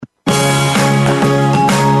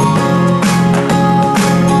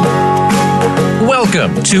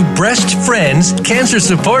Welcome to Breast Friends Cancer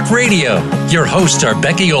Support Radio. Your hosts are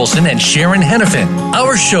Becky Olson and Sharon Hennepin.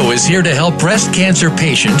 Our show is here to help breast cancer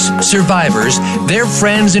patients, survivors, their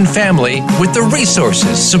friends and family with the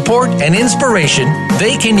resources, support, and inspiration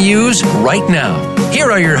they can use right now.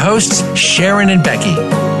 Here are your hosts, Sharon and Becky.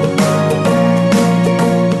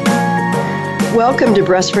 Welcome to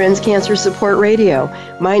Breast Friends Cancer Support Radio.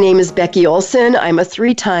 My name is Becky Olson. I'm a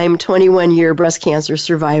 3-time 21-year breast cancer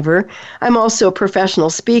survivor. I'm also a professional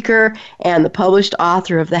speaker and the published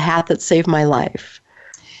author of The Hat That Saved My Life.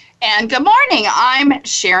 And good morning. I'm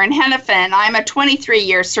Sharon Hennepin. I'm a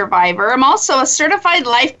 23-year survivor. I'm also a certified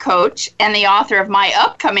life coach and the author of my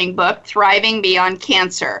upcoming book, Thriving Beyond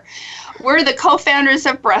Cancer. We're the co-founders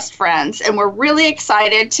of Breast Friends, and we're really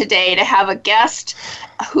excited today to have a guest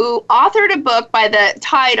who authored a book by the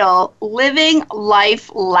title, Living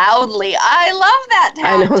Life Loudly. I love that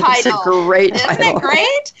title. It's a great title. Isn't it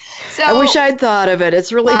great? So, I wish I'd thought of it.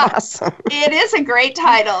 It's really awesome. It is a great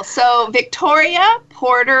title. So Victoria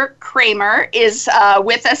Porter Kramer is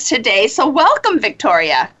with us today. So welcome,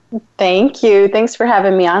 Victoria. Thank you. Thanks for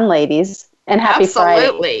having me on, ladies. And happy Friday.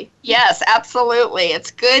 Absolutely. Yes, absolutely.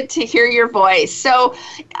 It's good to hear your voice. So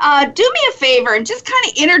do me a favor and just kind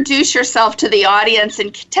of introduce yourself to the audience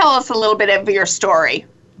and tell us a little bit of your story.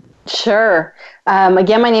 Sure.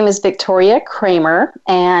 Again, my name is Victoria Kramer,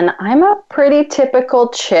 and I'm a pretty typical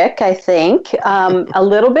chick, I think. A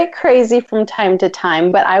little bit crazy from time to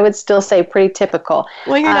time, but I would still say pretty typical.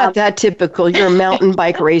 Well, you're not that typical. You're a mountain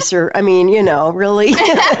bike racer. I mean, really.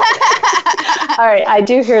 All right, I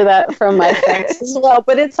do hear that from my friends as well,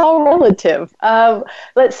 but it's all relative.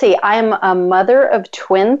 Let's see, I'm a mother of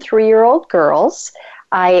twin 3-year-old girls.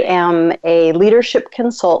 I am a leadership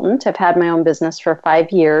consultant. I've had my own business for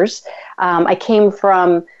 5 years. I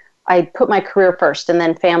put my career first and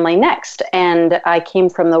then family next. And I came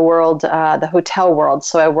from the world, the hotel world.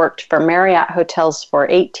 So I worked for Marriott Hotels for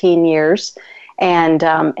 18 years and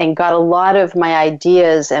got a lot of my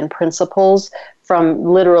ideas and principles from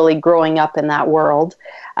literally growing up in that world.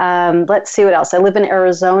 Let's see what else. I live in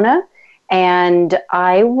Arizona, and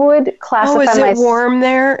I would classify myself. Oh, is it warm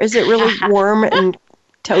there? Is it really warm and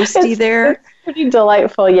toasty there? It's pretty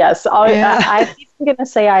delightful, yes. I'm going to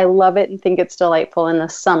say I love it and think it's delightful in the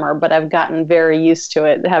summer, but I've gotten very used to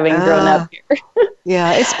it having grown up here.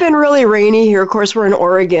 Yeah, it's been really rainy here. Of course, we're in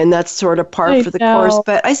Oregon. That's sort of par for the course.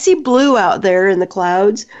 But I see blue out there in the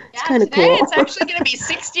clouds. It's kind of cool. Today it's actually going to be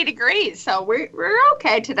 60 degrees, so we're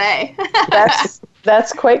okay today.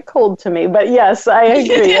 That's quite cold to me, but yes, I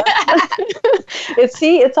agree.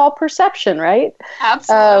 It's all perception, right?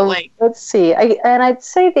 Absolutely. Let's see. I'd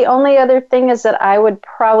say the only other thing is that I would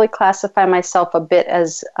probably classify myself a bit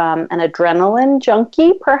as an adrenaline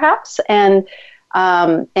junkie, perhaps, and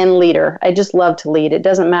leader. I just love to lead. It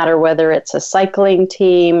doesn't matter whether it's a cycling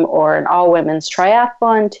team or an all-women's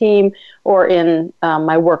triathlon team or in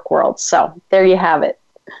my work world. So there you have it.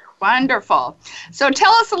 Wonderful. So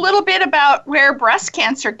tell us a little bit about where breast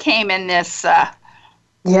cancer came in this.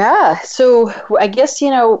 Yeah. So I guess,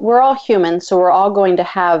 we're all human, so we're all going to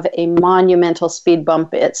have a monumental speed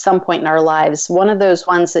bump at some point in our lives. One of those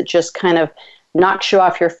ones that just kind of knocks you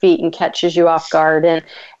off your feet and catches you off guard.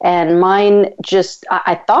 And mine just,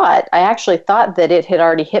 I actually thought that it had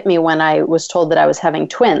already hit me when I was told that I was having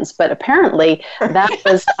twins, but apparently that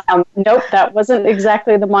was, nope, that wasn't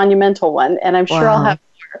exactly the monumental one. And I'm sure I'll have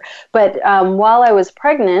more. But while I was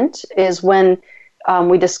pregnant is when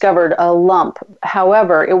we discovered a lump.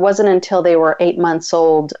 However, it wasn't until they were 8 months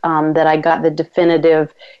old that I got the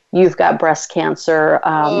definitive, you've got breast cancer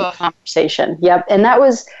conversation. Yep. And that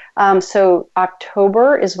was, so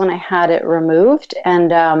October is when I had it removed.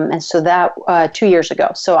 And so that 2 years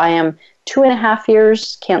ago. So I am 2.5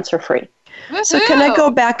 years cancer-free. So can I go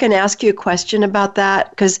back and ask you a question about that?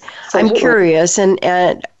 Because I'm curious, and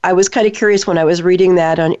I was kind of curious when I was reading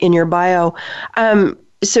that in your bio.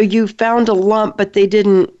 So you found a lump, but they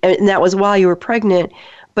didn't, and that was while you were pregnant,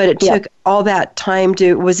 but it took all that time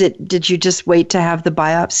did you just wait to have the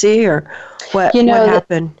biopsy, or what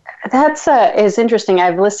happened? That's is interesting.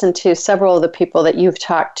 I've listened to several of the people that you've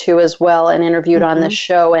talked to as well and interviewed on this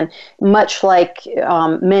show. And much like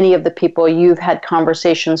many of the people you've had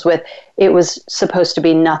conversations with, it was supposed to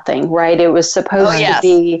be nothing, right? It was supposed to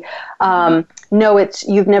be,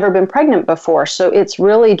 you've never been pregnant before. So it's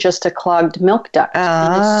really just a clogged milk duct.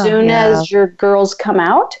 And as soon as your girls come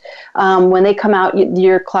out, when they come out,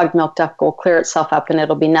 your clogged milk duct will clear itself up and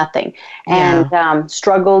it'll be nothing. And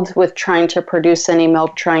struggled with trying to produce any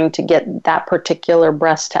milk, trying to get that particular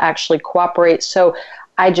breast to actually cooperate. So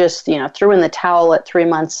I just, threw in the towel at 3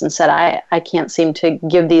 months and said, I can't seem to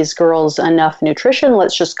give these girls enough nutrition.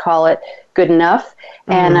 Let's just call it good enough.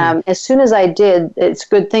 And as soon as I did, it's a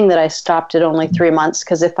good thing that I stopped at only 3 months,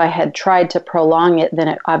 because if I had tried to prolong it, then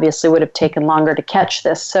it obviously would have taken longer to catch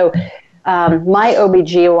this. So my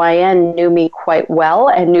OBGYN knew me quite well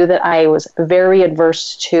and knew that I was very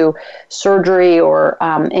adverse to surgery or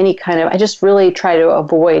any kind of, I just really try to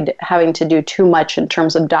avoid having to do too much in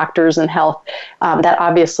terms of doctors and health. That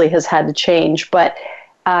obviously has had to change. But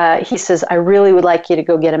he says, I really would like you to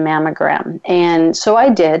go get a mammogram. And so I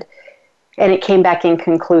did. And it came back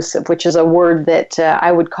inconclusive, which is a word that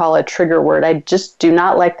I would call a trigger word. I just do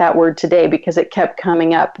not like that word today because it kept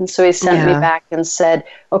coming up. And so he sent me back and said,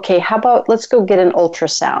 okay, how about let's go get an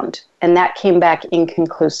ultrasound? And that came back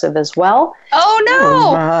inconclusive as well. Oh,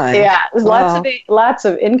 no. My. Yeah, lots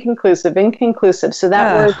of inconclusive. So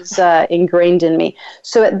that word is ingrained in me.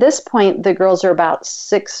 So at this point, the girls are about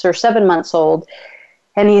 6 or 7 months old.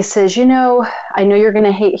 And he says, I know you're going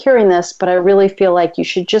to hate hearing this, but I really feel like you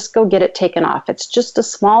should just go get it taken off. It's just a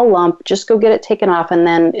small lump. Just go get it taken off, and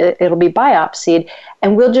then it'll be biopsied.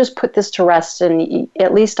 And we'll just put this to rest, and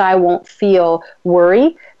at least I won't feel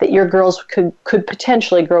worry that your girls could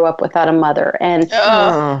potentially grow up without a mother. And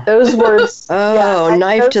those words...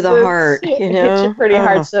 knife to the heart. Hit you pretty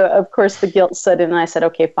hard. So, of course, the guilt set in, and I said,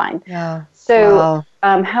 okay, fine. Yeah. So,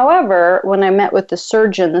 however, when I met with the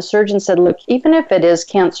surgeon said, look, even if it is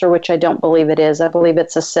cancer, which I don't believe it is, I believe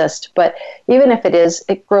it's a cyst, but even if it is,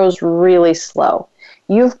 it grows really slow.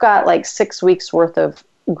 You've got like 6 weeks worth of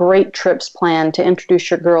great trips planned to introduce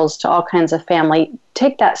your girls to all kinds of family.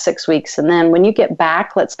 Take that 6 weeks, and then when you get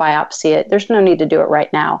back, let's biopsy it. There's no need to do it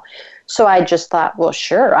right now. So I just thought, well,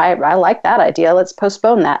 sure, I like that idea. Let's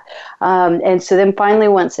postpone that. And so then finally,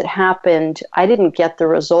 once it happened, I didn't get the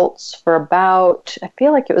results for I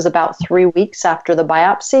feel like it was about 3 weeks after the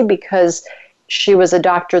biopsy, because she was a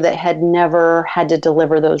doctor that had never had to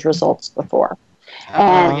deliver those results before.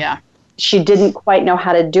 She didn't quite know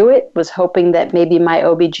how to do it, was hoping that maybe my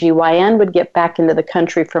OBGYN would get back into the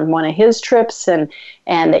country from one of his trips and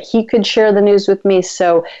that he could share the news with me.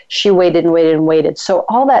 So she waited and waited and waited. So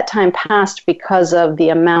all that time passed because of the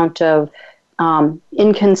amount of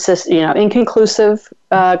inconclusive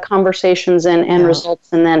conversations and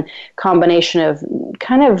results, and then combination of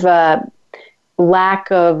kind of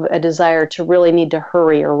lack of a desire to really need to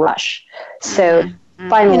hurry or rush. So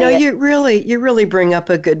finally, you really bring up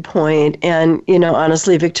a good point. And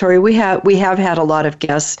honestly, Victoria, we have had a lot of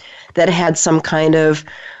guests that had some kind of,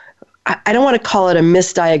 I don't want to call it a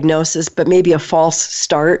misdiagnosis, but maybe a false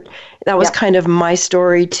start. That was kind of my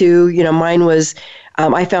story too. Mine was,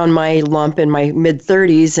 I found my lump in my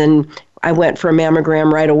mid-30s, and I went for a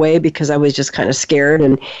mammogram right away because I was just kind of scared,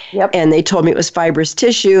 and they told me it was fibrous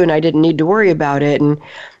tissue and I didn't need to worry about it. And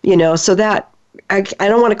so that, I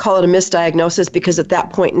don't want to call it a misdiagnosis, because at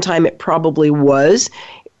that point in time it probably was,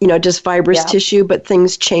 just fibrous tissue, but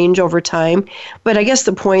things change over time. But I guess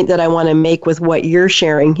the point that I want to make with what you're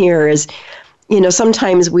sharing here is,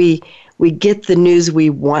 sometimes we get the news we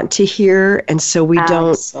want to hear, and so we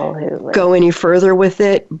don't go any further with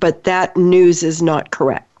it, but that news is not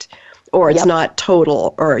correct, or it's not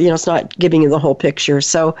total, or, it's not giving you the whole picture.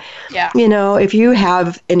 So, if you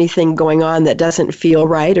have anything going on that doesn't feel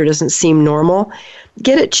right or doesn't seem normal,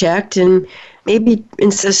 get it checked, and maybe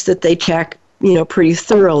insist that they check, pretty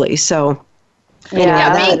thoroughly. So,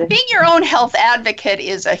 being your own health advocate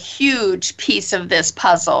is a huge piece of this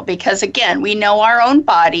puzzle, because again, we know our own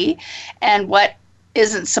body and what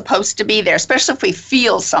isn't supposed to be there, especially if we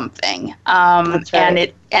feel something,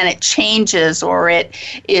 and it changes, or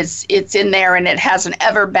it's in there and it hasn't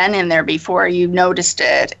ever been in there before you noticed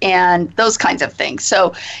it, and those kinds of things.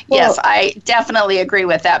 So yes, I definitely agree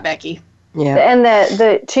with that, Becky. Yeah. And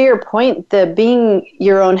the to your point, the being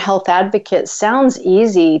your own health advocate sounds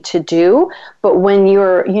easy to do, but when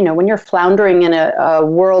you're floundering in a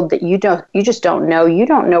world that you just don't know, you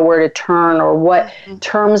don't know where to turn or what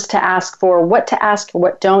terms to ask for, what to ask,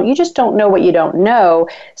 what don't. You just don't know what you don't know.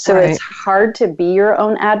 So it's hard to be your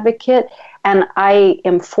own advocate. And I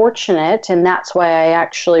am fortunate, and that's why I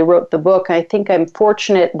actually wrote the book. I think I'm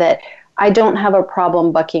fortunate that I don't have a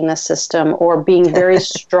problem bucking the system or being very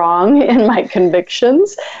strong in my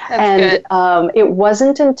convictions. It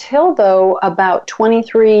wasn't until, though, about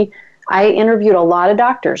 23, I interviewed a lot of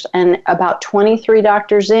doctors, and about 23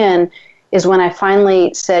 doctors in is when I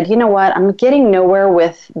finally said, you know what, I'm getting nowhere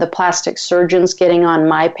with the plastic surgeons getting on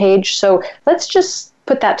my page, so let's just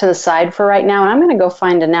put that to the side for right now, and I'm going to go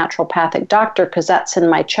find a naturopathic doctor, because that's in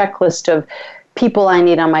my checklist of people I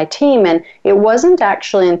need on my team. And it wasn't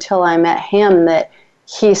actually until I met him that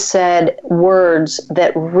he said words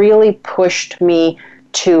that really pushed me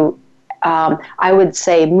to I would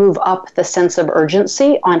say, move up the sense of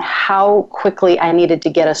urgency on how quickly I needed to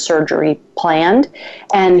get a surgery planned.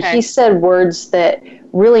 And he said words that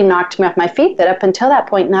really knocked me off my feet, that up until that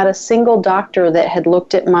point, not a single doctor that had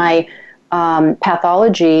looked at my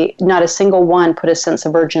pathology, not a single one put a sense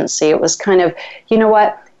of urgency. It was kind of, you know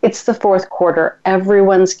what? It's the fourth quarter.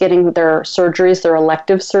 Everyone's getting their surgeries, their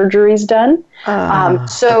elective surgeries done.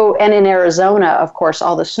 And in Arizona, of course,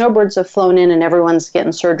 all the snowbirds have flown in and everyone's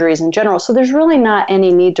getting surgeries in general. So there's really not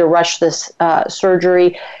any need to rush this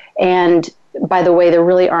surgery. And by the way, there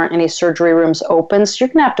really aren't any surgery rooms open. So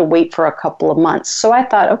you're going to have to wait for a couple of months. So I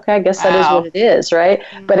thought, okay, I guess that is what it is, right?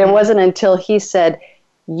 Mm-hmm. But it wasn't until he said,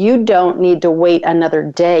 you don't need to wait another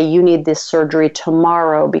day. You need this surgery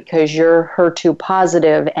tomorrow because you're HER2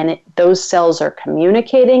 positive, and those cells are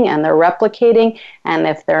communicating and they're replicating. And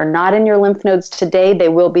if they're not in your lymph nodes today, they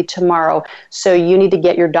will be tomorrow. So you need to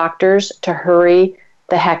get your doctors to hurry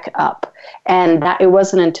the heck up. And it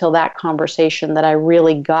wasn't until that conversation that I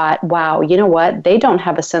really got, wow, you know what? They don't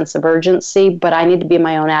have a sense of urgency, but I need to be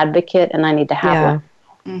my own advocate and I need to have one.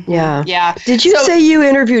 Mm-hmm. Yeah. Did you say you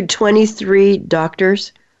interviewed 23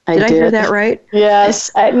 doctors? Did I hear that right?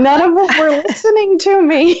 Yes. None of them were listening to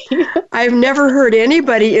me. I've never heard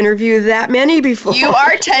anybody interview that many before. You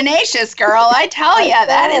are tenacious, girl. I tell you,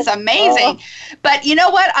 that is amazing. But you know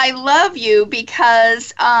what? I love you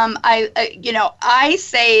because I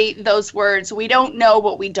say those words. We don't know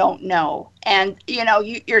what we don't know. And,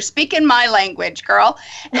 you're speaking my language, girl.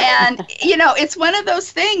 And, it's one of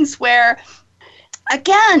those things where,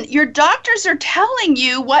 again, your doctors are telling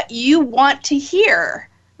you what you want to hear.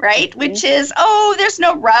 Right? Mm-hmm. Which is, there's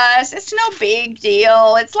no rush. It's no big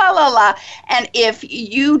deal. It's la, la, la. And if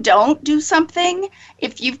you don't do something,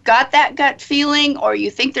 if you've got that gut feeling or you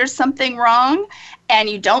think there's something wrong and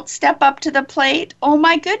you don't step up to the plate, oh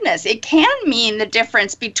my goodness, it can mean the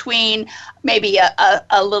difference between maybe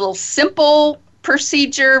a little simple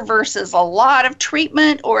procedure versus a lot of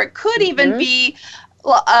treatment, or it could even be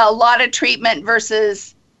a lot of treatment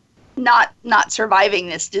versus not surviving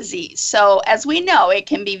this disease. So as we know, it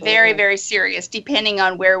can be very, very serious depending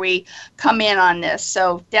on where we come in on this.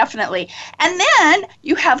 So definitely. And then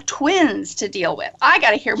you have twins to deal with. I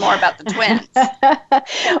got to hear more about the twins.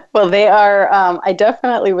 Well, they are, I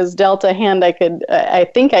definitely was dealt a hand I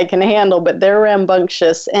think I can handle, but they're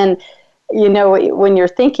rambunctious. And when you're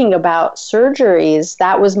thinking about surgeries,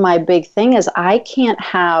 that was my big thing, is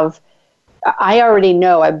I already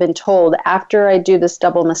know, I've been told, after I do this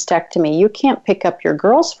double mastectomy, you can't pick up your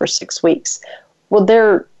girls for 6 weeks. Well,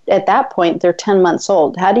 at that point, they're 10 months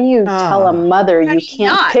old. How do you tell a mother you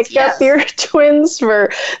can't pick up your twins for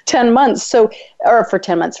 10 months? Or for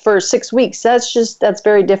 10 months, for 6 weeks. That's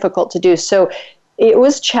very difficult to do. So it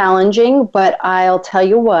was challenging, but I'll tell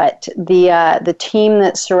you what, the team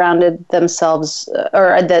that surrounded themselves,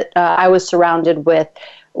 or that I was surrounded with,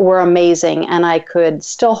 were amazing, and I could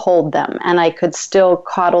still hold them and I could still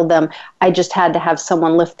coddle them. I just had to have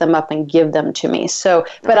someone lift them up and give them to me. So,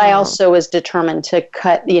 but I also was determined to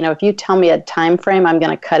cut, if you tell me a time frame, I'm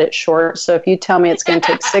going to cut it short. So if you tell me it's going to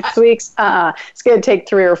take 6 weeks, it's going to take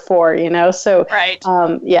 3 or 4, so, right.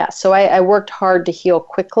 So I worked hard to heal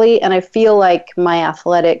quickly, and I feel like my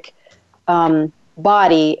athletic,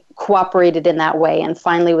 body cooperated in that way and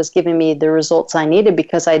finally was giving me the results I needed,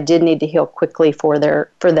 because I did need to heal quickly for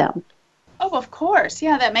them. Oh, of course.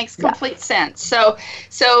 Yeah, that makes complete sense. So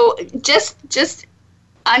just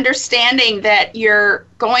understanding that you're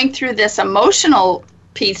going through this emotional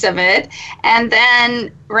piece of it, and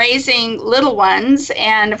then raising little ones,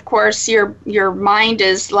 and of course your mind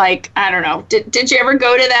is like, I don't know, did you ever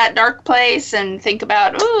go to that dark place and think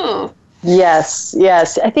about, ooh? Yes.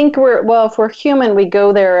 I think if we're human, we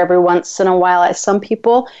go there every once in a while. Some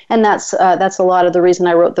people, and that's a lot of the reason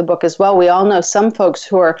I wrote the book as well. We all know some folks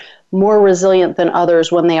who are more resilient than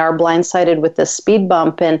others when they are blindsided with this speed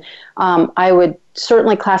bump. And I would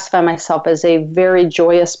certainly classify myself as a very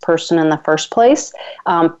joyous person in the first place.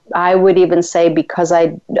 I would even say, because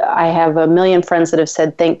I have a million friends that have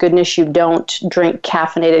said, thank goodness you don't drink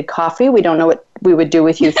caffeinated coffee. We don't know what we would do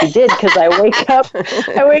with you if you did, because I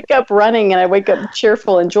wake up running, and I wake up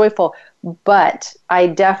cheerful and joyful. But I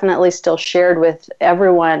definitely still shared with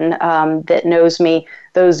everyone that knows me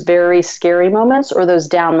those very scary moments or those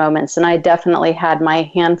down moments. And I definitely had my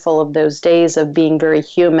handful of those days of being very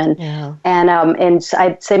human. Yeah. And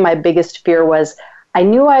I'd say my biggest fear was, I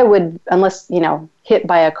knew I would, unless, hit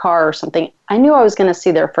by a car or something, I knew I was going to see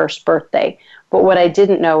their first birthday. But what I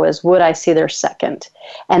didn't know is, would I see their second?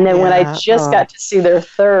 And then when I just got to see their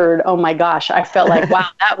third, oh my gosh, I felt like, wow,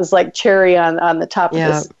 that was like cherry on the top of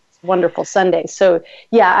this wonderful Sunday. So,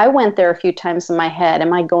 yeah, I went there a few times in my head.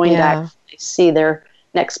 Am I going to actually see their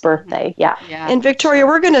next birthday? Yeah. And Victoria,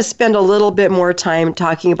 we're going to spend a little bit more time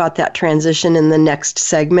talking about that transition in the next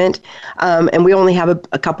segment. And we only have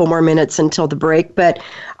a couple more minutes until the break. But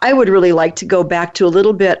I would really like to go back to a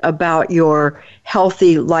little bit about your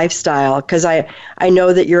healthy lifestyle, because I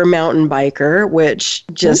know that you're a mountain biker, which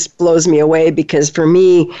just blows me away, because for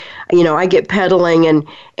me, I get pedaling and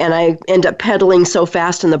I end up pedaling so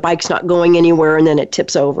fast and the bike's not going anywhere, and then it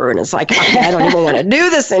tips over and it's like, I don't even want to do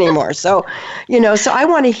this anymore. So, so I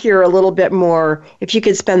want to hear a little bit more, if you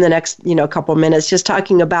could spend the next, couple minutes just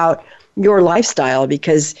talking about your lifestyle,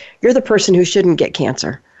 because you're the person who shouldn't get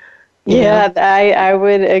cancer. Yeah, I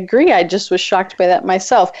would agree. I just was shocked by that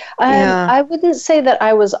myself. I wouldn't say that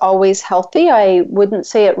I was always healthy. I wouldn't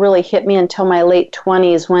say it really hit me until my late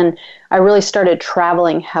 20s, when I really started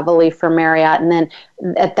traveling heavily for Marriott. And then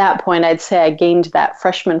at that point, I'd say I gained that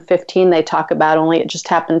freshman 15 they talk about, only it just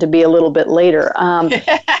happened to be a little bit later.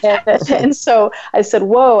 And so I said,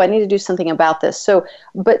 whoa, I need to do something about this. So,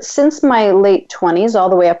 but since my late 20s, all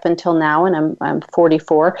the way up until now, and I'm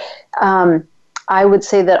 44, I would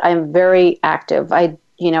say that I'm very active. I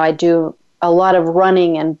do a lot of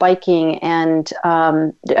running and biking, and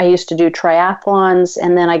I used to do triathlons,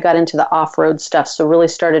 and then I got into the off-road stuff. So really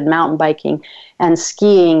started mountain biking and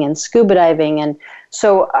skiing and scuba diving. And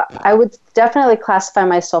so I would definitely classify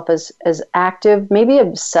myself as active, maybe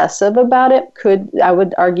obsessive about it. I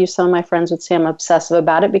would argue some of my friends would say I'm obsessive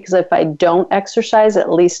about it, because if I don't exercise at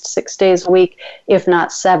least 6 days a week, if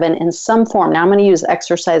not 7, in some form. Now I'm going to use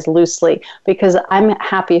exercise loosely, because I'm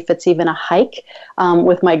happy if it's even a hike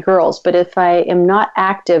with my girls. But if I am not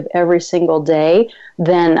active every single day,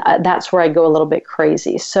 then that's where I go a little bit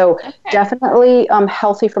crazy. So definitely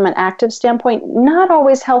healthy from an active standpoint, not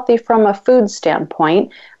always healthy from a food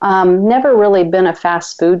standpoint. Never really been a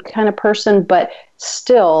fast food kind of person, but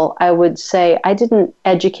still, I would say I didn't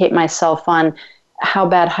educate myself on how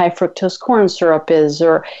bad high fructose corn syrup is,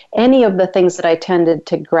 or any of the things that I tended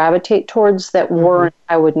to gravitate towards that weren't,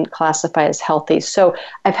 I wouldn't classify as healthy. So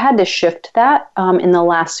I've had to shift that in the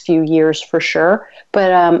last few years for sure.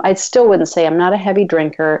 But I still wouldn't say I'm not a heavy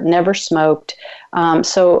drinker, never smoked.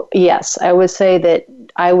 So yes, I would say that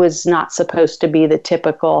I was not supposed to be the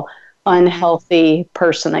typical unhealthy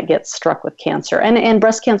person that gets struck with cancer, and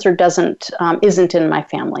breast cancer isn't in my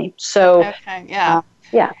family. So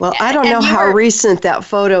yeah. Well, I don't know how recent that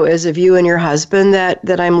photo is of you and your husband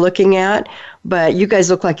that I'm looking at, but you guys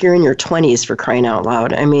look like you're in your 20s, for crying out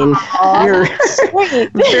loud. I mean, you're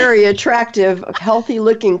very attractive,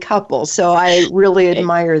 healthy-looking couple, so I really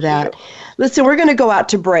admire that. Listen, we're going to go out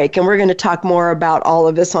to break, and we're going to talk more about all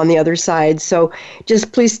of this on the other side, so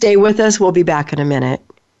just please stay with us. We'll be back in a minute.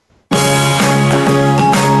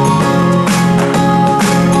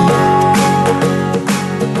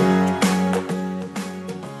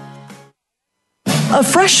 A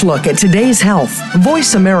fresh look at today's health.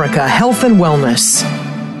 Voice America Health and Wellness.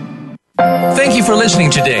 Thank you for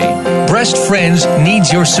listening today. Breast Friends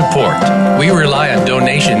needs your support. We rely on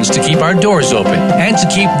donations to keep our doors open and to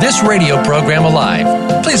keep this radio program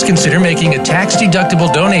alive. Please consider making a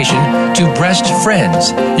tax-deductible donation to Breast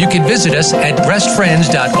Friends. You can visit us at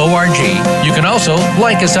breastfriends.org. You can also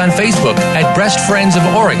like us on Facebook at Breast Friends of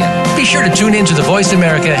Oregon. Be sure to tune in to the Voice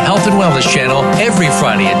America Health and Wellness channel every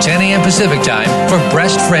Friday at 10 a.m. Pacific Time for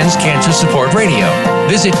Breast Friends Cancer Support Radio.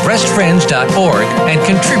 Visit breastfriends.org and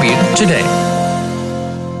contribute today.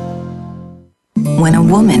 When a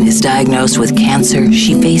woman is diagnosed with cancer,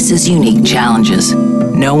 she faces unique challenges.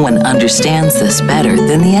 No one understands this better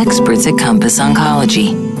than the experts at Compass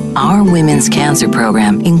Oncology. Our women's cancer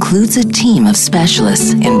program includes a team of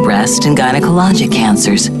specialists in breast and gynecologic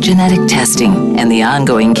cancers, genetic testing, and the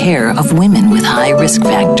ongoing care of women with high risk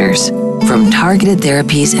factors. From targeted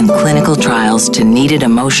therapies and clinical trials to needed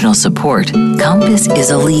emotional support, Compass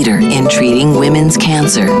is a leader in treating women's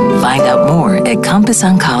cancer. Find out more at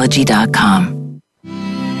CompassOncology.com.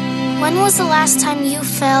 When was the last time you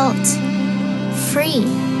felt free?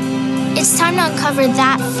 It's time to uncover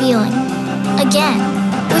that feeling again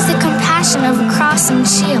with the compassion of a cross and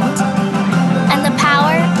shield and the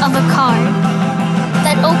power of a card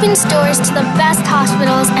that opens doors to the best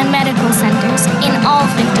hospitals and medical centers in all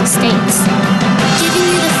 50 states, giving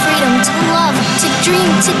you the freedom to love, to dream,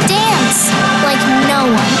 to dance like no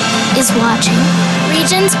one is watching.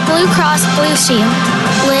 Regents Blue Cross Blue Shield.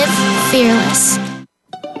 Live fearless.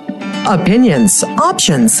 Opinions,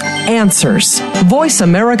 options, answers. Voice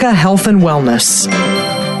America Health and Wellness.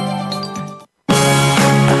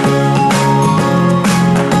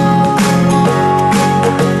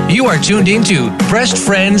 You are tuned into Breast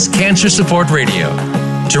Friends Cancer Support Radio.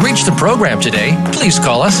 To reach the program today, please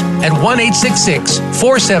call us at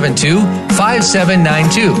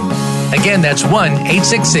 1-866-472-5792. Again, that's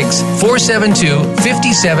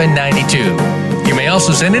 1-866-472-5792. You may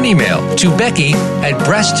also send an email to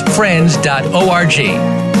becky@breastfriends.org.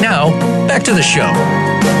 Now, back to the show.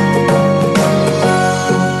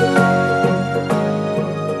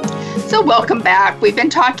 So welcome back. We've been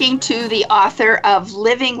talking to the author of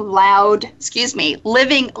Living Life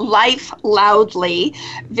Loudly,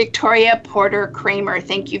 Victoria Porter Kramer.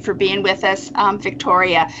 Thank you for being with us,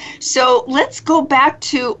 Victoria. So let's go back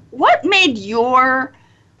to what made your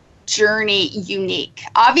journey unique.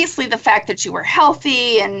 Obviously, the fact that you were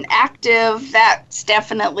healthy and active, that's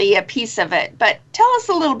definitely a piece of it. But tell us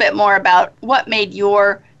a little bit more about what made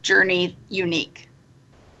your journey unique.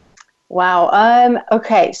 Wow.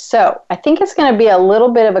 Okay. So I think it's going to be a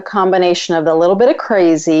little bit of a combination of a little bit of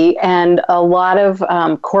crazy and a lot of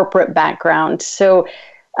corporate background. So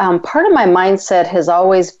part of my mindset has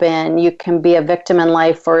always been you can be a victim in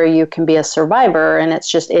life or you can be a survivor. And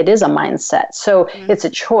it is a mindset. So it's a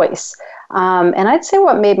choice. And I'd say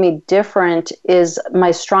what made me different is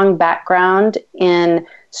my strong background in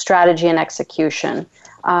strategy and execution.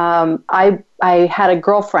 I had a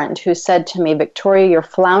girlfriend who said to me, Victoria, you're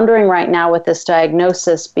floundering right now with this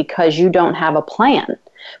diagnosis because you don't have a plan.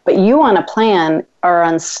 But you on a plan are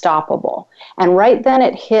unstoppable. And right then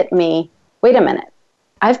it hit me, wait a minute,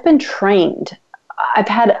 I've been trained. I've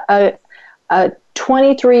had a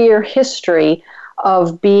 23-year history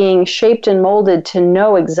of being shaped and molded to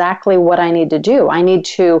know exactly what I need to do. I need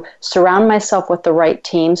to surround myself with the right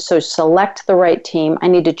team, so select the right team. I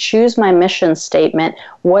need to choose my mission statement.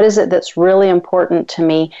 What is it that's really important to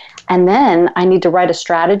me? And then I need to write a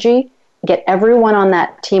strategy, get everyone on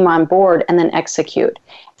that team on board, and then execute.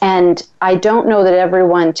 And I don't know that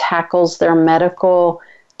everyone tackles their medical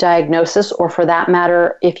diagnosis, or for that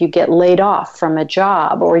matter, if you get laid off from a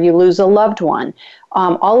job or you lose a loved one.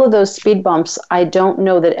 All of those speed bumps, I don't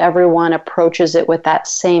know that everyone approaches it with that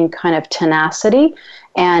same kind of tenacity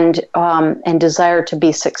and desire to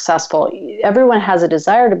be successful. Everyone has a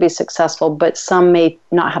desire to be successful, but some may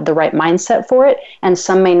not have the right mindset for it, and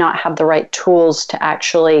some may not have the right tools to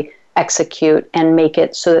actually execute and make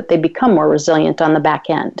it so that they become more resilient on the back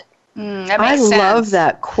end. I love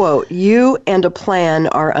that quote. You and a plan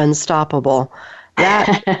are unstoppable.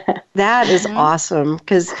 That is awesome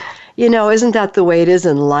because, isn't that the way it is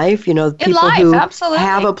in life? People who absolutely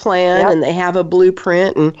have a plan and they have a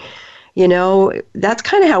blueprint and, that's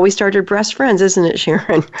kind of how we started Breast Friends, isn't it,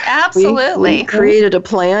 Sharon? Absolutely. We created a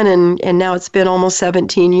plan and now it's been almost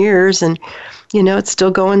 17 years and, it's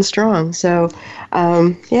still going strong. So,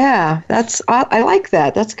 I like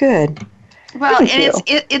that. That's good. Well, and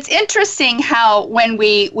it's interesting how when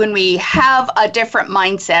we have a different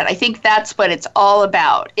mindset, I think that's what it's all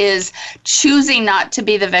about, is choosing not to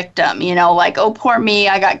be the victim, like, oh, poor me,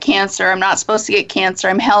 I got cancer, I'm not supposed to get cancer,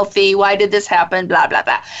 I'm healthy, why did this happen, blah, blah,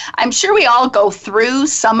 blah. I'm sure we all go through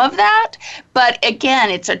some of that, but again,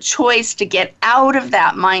 it's a choice to get out of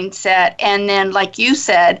that mindset, and then, like you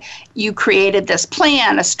said, you created this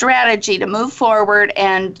plan, a strategy to move forward,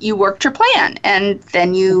 and you worked your plan, and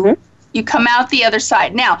then you come out the other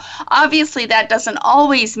side. Now, obviously, that doesn't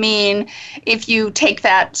always mean if you take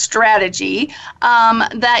that strategy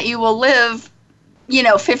that you will live,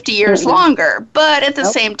 50 years longer. But at the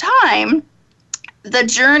same time, the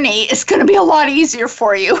journey is going to be a lot easier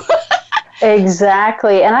for you.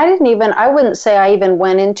 Exactly. And I wouldn't say I even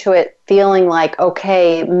went into it feeling like,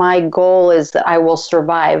 okay, my goal is that I will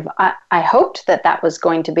survive. I hoped that was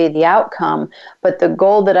going to be the outcome. But the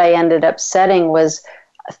goal that I ended up setting was,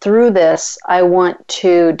 through this, I want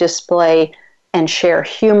to display and share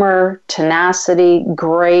humor, tenacity,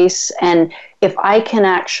 grace. And if I can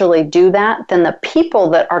actually do that, then the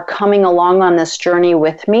people that are coming along on this journey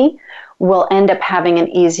with me will end up having an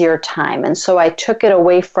easier time. And so I took it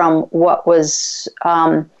away from what was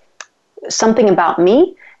something about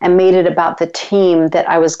me and made it about the team that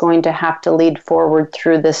I was going to have to lead forward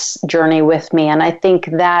through this journey with me. And I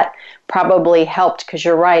think that probably helped, because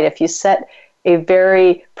you're right, if you set a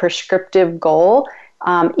very prescriptive goal,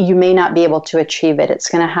 you may not be able to achieve it. It's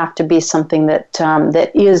going to have to be something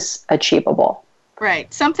that is achievable.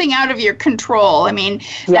 Right. Something out of your control. I mean,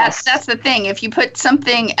 yes. That's the thing. If you put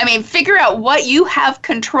something, figure out what you have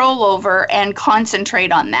control over and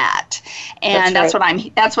concentrate on that. And that's what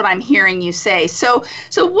I'm hearing you say. So what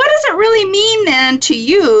does it really mean then to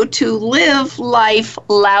you to live life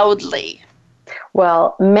loudly?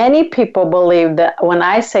 Well, many people believe that when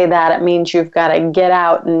I say that, it means you've got to get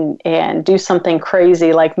out and do something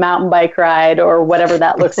crazy like mountain bike ride or whatever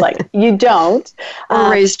that looks like. You don't.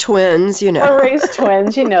 Or raise twins, Or raise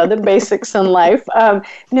twins, the basics in life.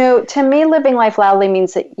 No, to me, living life loudly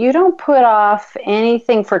means that you don't put off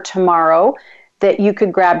anything for tomorrow that you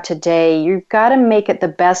could grab today. You've got to make it the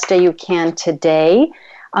best day you can today.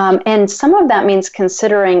 And some of that means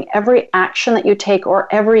considering every action that you take or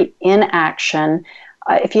every inaction.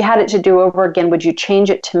 If you had it to do over again, would you change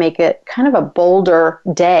it to make it kind of a bolder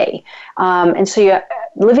day? And so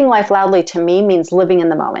living life loudly to me means living in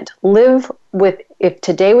the moment. Live with, if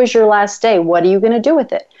today was your last day, what are you going to do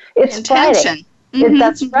with it? It's intention. Friday.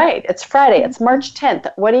 That's right. It's Friday. It's March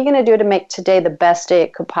 10th. What are you going to do to make today the best day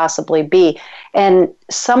it could possibly be? And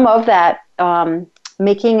some of that,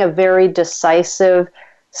 making a very decisive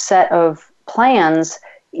set of plans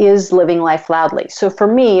is living life loudly. So for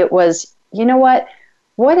me, it was,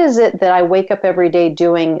 what is it that I wake up every day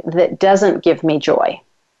doing that doesn't give me joy?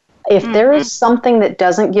 If there is something that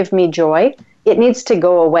doesn't give me joy, it needs to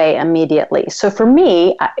go away immediately. So for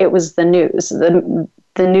me, it was the news, the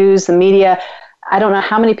news, the media. I don't know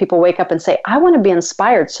how many people wake up and say, I want to be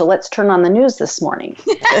inspired, so let's turn on the news this morning.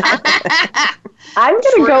 I'm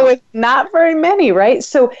going to go with not very many, right?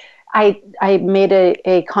 So I made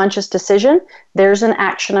a conscious decision. There's an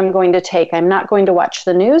action I'm going to take. I'm not going to watch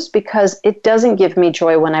the news because it doesn't give me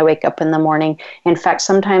joy when I wake up in the morning. In fact,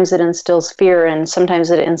 sometimes it instills fear and sometimes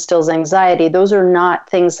it instills anxiety. Those are not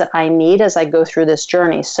things that I need as I go through this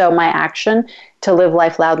journey. So my action to live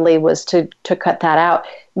life loudly was to cut that out.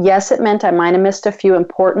 Yes, it meant I might have missed a few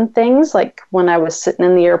important things, like when I was sitting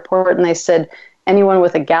in the airport and they said, anyone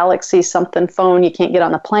with a Galaxy something phone, you can't get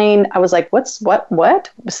on the plane. I was like, what?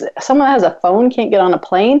 Someone has a phone can't get on a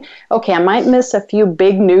plane? Okay, I might miss a few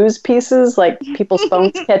big news pieces like people's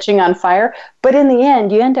phones catching on fire. But in the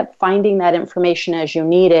end, you end up finding that information as you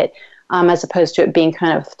need it, as opposed to it being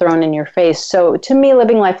kind of thrown in your face. So to me,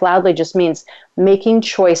 living life loudly just means making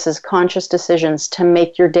choices, conscious decisions to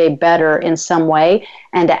make your day better in some way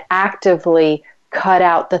and to actively cut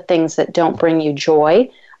out the things that don't bring you joy.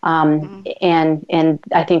 And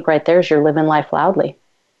I think right there's your living life loudly.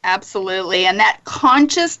 Absolutely. And that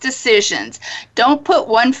conscious decisions. Don't put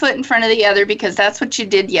one foot in front of the other because that's what you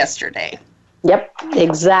did yesterday. Yep,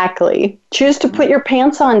 exactly. Choose to put your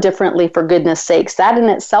pants on differently, for goodness sakes. That in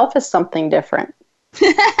itself is something different.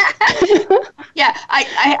 Yeah,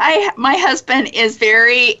 my husband is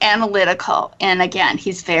very analytical, and again,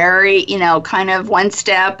 he's very, kind of one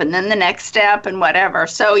step and then the next step and whatever.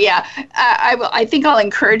 So yeah, I think I'll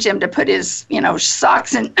encourage him to put his,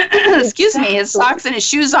 socks and his socks and his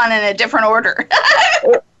shoes on in a different order.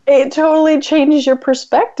 It totally changes your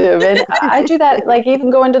perspective. And I do that, like even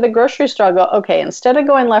going to the grocery store, I go, okay, instead of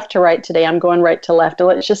going left to right today, I'm going right to left. And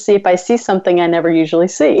let's just see if I see something I never usually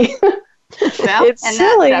see. Well, it's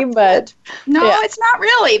silly, but... No, yeah. It's not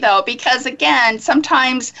really, though, because, again,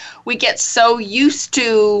 sometimes we get so used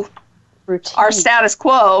to routine, our status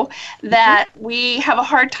quo, that we have a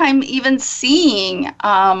hard time even seeing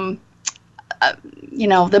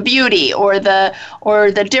the beauty or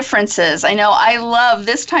the differences. I know I love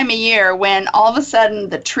this time of year when all of a sudden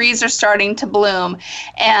the trees are starting to bloom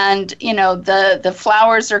and, the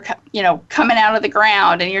flowers are, coming out of the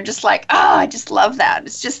ground and you're just like, oh, I just love that.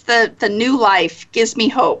 It's just the new life gives me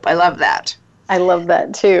hope. I love that. I love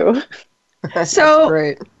that too. That's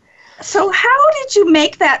great. So how did you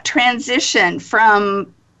make that transition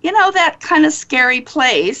from, that kind of scary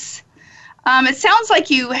place? It sounds like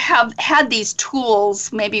you have had these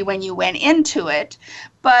tools maybe when you went into it,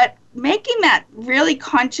 but making that really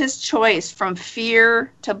conscious choice from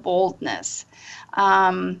fear to boldness,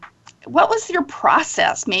 what was your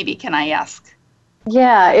process, maybe, can I ask?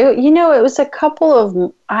 Yeah, it was a couple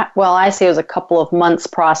of, I say it was a couple of months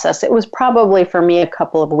process. It was probably for me a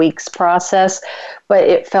couple of weeks process, but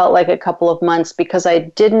it felt like a couple of months because I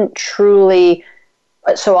didn't truly...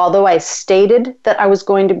 So although I stated that I was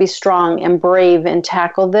going to be strong and brave and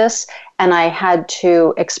tackle this, and I had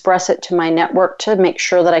to express it to my network to make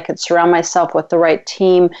sure that I could surround myself with the right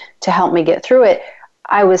team to help me get through it,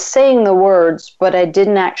 I was saying the words, but I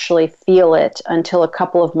didn't actually feel it until a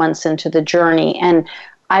couple of months into the journey. And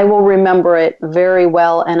I will remember it very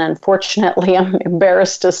well. And unfortunately, I'm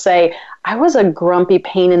embarrassed to say, I was a grumpy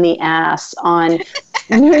pain in the ass on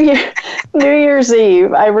New Year's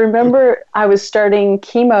Eve, I remember I was starting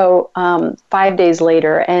chemo 5 days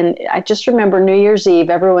later, and I just remember New Year's Eve,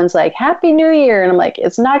 everyone's like, Happy New Year, and I'm like,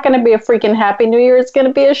 it's not going to be a freaking Happy New Year, it's going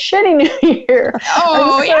to be a shitty New Year.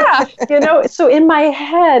 Oh, so, yeah. So in my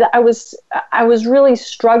head, I was really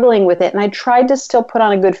struggling with it, and I tried to still put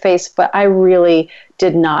on a good face, but I really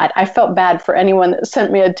did not. I felt bad for anyone that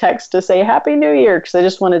sent me a text to say Happy New Year, because I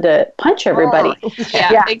just wanted to punch everybody. Oh,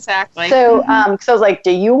 yeah, exactly. So, so I was like, do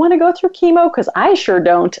you want to go through chemo? Because I sure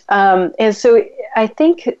don't. And so I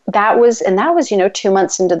think that was 2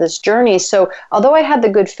 months into this journey. So although I had the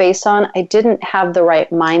good face on, I didn't have the right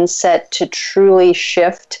mindset to truly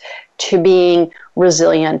shift to being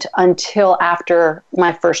resilient until after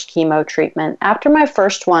my first chemo treatment. After my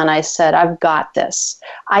first one, I said, I've got this.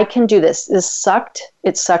 I can do this. This sucked.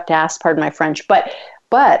 It sucked ass, pardon my French, but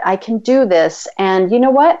I can do this. And you know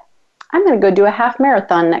what? I'm going to go do a half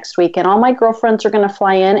marathon next week, and all my girlfriends are going to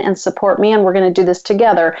fly in and support me, and we're going to do this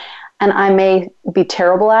together. And I may be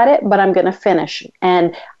terrible at it, but I'm going to finish.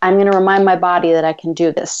 And I'm going to remind my body that I can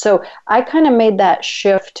do this. So I kind of made that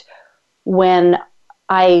shift when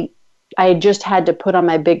I just had to put on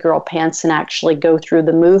my big girl pants and actually go through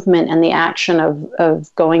the movement and the action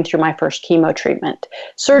of going through my first chemo treatment.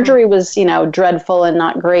 Surgery was, dreadful and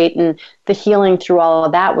not great, and the healing through all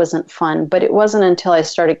of that wasn't fun. But it wasn't until I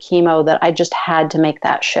started chemo that I just had to make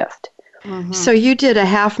that shift. Mm-hmm. So you did a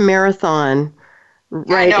half marathon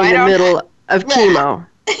right in the middle of chemo.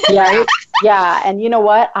 Yeah. Yeah. And you know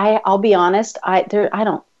what? I'll be honest. I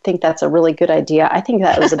don't think that's a really good idea. I think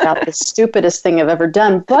that was about the stupidest thing I've ever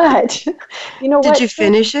done. But you know what? Did you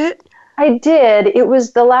finish it? I did. It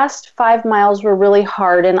was the last 5 miles were really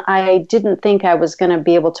hard, and I didn't think I was going to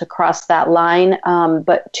be able to cross that line.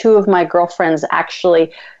 But two of my girlfriends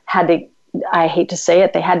actually had to, I hate to say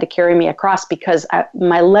it, they had to carry me across because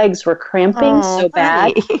my legs were cramping so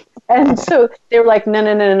bad. And so they were like,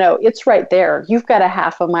 no, it's right there. You've got a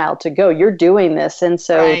half a mile to go. You're doing this. And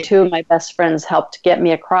so two of my best friends helped get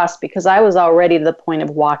me across because I was already to the point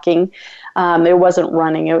of walking. It wasn't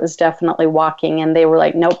running. It was definitely walking. And they were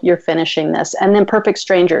like, nope, you're finishing this. And then perfect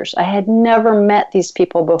strangers. I had never met these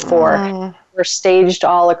people before. We're staged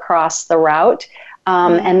all across the route.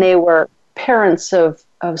 And they were parents of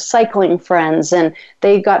cycling friends, and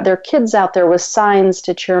they got their kids out there with signs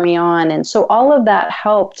to cheer me on. And so all of that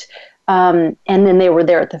helped. And then they were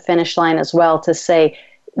there at the finish line as well to say,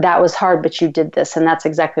 that was hard, but you did this, and that's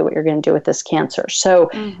exactly what you're going to do with this cancer.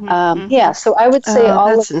 So, so I would say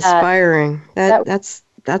all that's of that. Inspiring.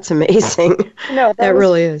 That's amazing. No, that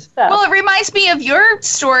really is. Well, it reminds me of your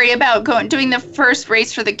story about doing the first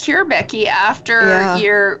race for the cure, Becky, after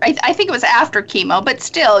your, I think it was after chemo, but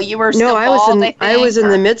still, you were still I was in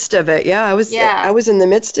the midst of it. I was in the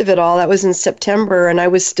midst of it all. That was in September, and I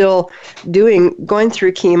was still going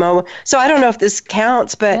through chemo. So I don't know if this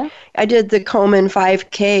counts, but I did the Komen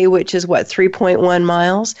 5K, which is 3.1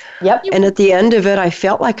 miles. Yep. And at the end of it, I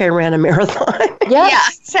felt like I ran a marathon. Yeah,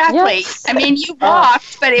 exactly. Yep. I mean, you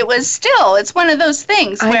walked, but it was still, it's one of those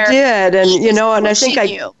things where I did, and and I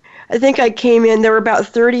think I came in, there were about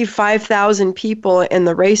 35,000 people in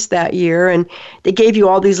the race that year, and they gave you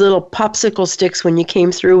all these little popsicle sticks when you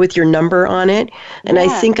came through with your number on it. And I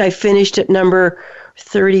think I finished at number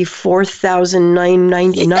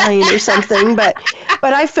 34,999 or something, but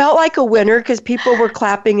I felt like a winner because people were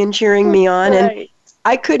clapping and cheering me on, and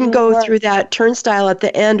I couldn't go through that turnstile at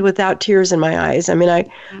the end without tears in my eyes. I mean, I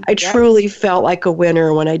truly felt like a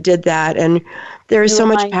winner when I did that, and there is so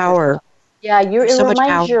much power. Yeah, it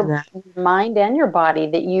reminds your mind and your body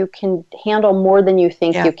that you can handle more than you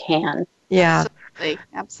think you can. Yeah.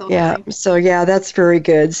 Absolutely. Yeah. So, that's very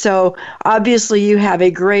good. So, obviously, you have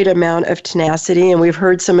a great amount of tenacity, and we've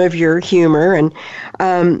heard some of your humor. And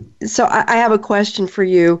so I have a question for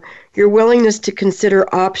you. Your willingness to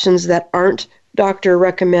consider options that aren't doctor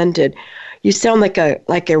recommended. You sound like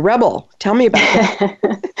a rebel. Tell me about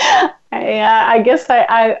that. Yeah, I guess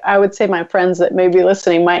I would say my friends that may be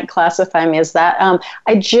listening might classify me as that.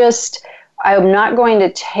 I'm not going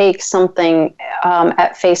to take something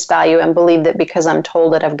at face value and believe that because I'm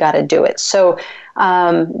told it, I've got to do it. So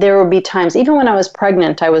there will be times, even when I was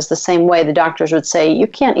pregnant, I was the same way. The doctors would say, you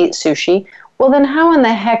can't eat sushi. Well, then how in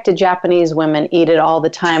the heck do Japanese women eat it all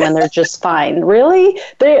the time and they're just fine? Really?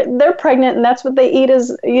 They're pregnant and that's what they eat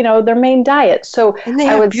as, their main diet. So and they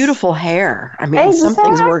have beautiful hair. I mean,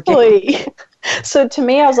 something's working. So to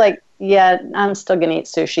me, I was like, yeah, I'm still going to eat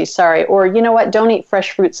sushi. Sorry. Or you know what? Don't eat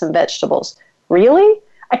fresh fruits and vegetables. Really?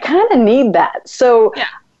 I kind of need that. So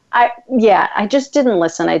I just didn't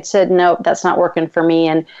listen. I'd said, no, that's not working for me.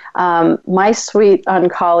 And my sweet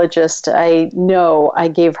oncologist, I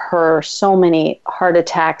gave her so many heart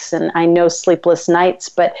attacks and I know sleepless nights,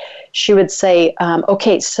 but she would say,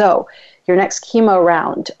 okay, so your next chemo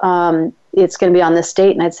round, it's going to be on this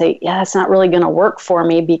date. And I'd say, yeah, that's not really going to work for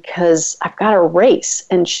me because I've got a race.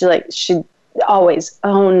 And she always,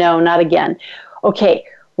 oh no, not again. Okay,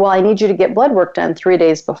 well, I need you to get blood work done 3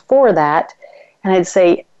 days before that. And I'd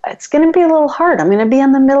say, it's going to be a little hard. I'm going to be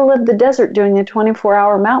in the middle of the desert doing a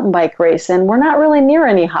 24-hour mountain bike race, and we're not really near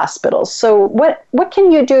any hospitals. So what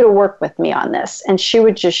can you do to work with me on this? And she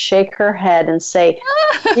would just shake her head and say,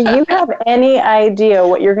 do you have any idea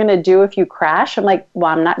what you're going to do if you crash? I'm like,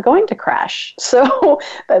 well, I'm not going to crash. So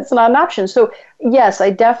that's not an option. So yes, I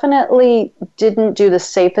definitely didn't do the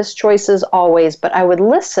safest choices always, but I would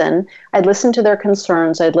listen. I'd listen to their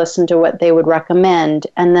concerns. I'd listen to what they would recommend,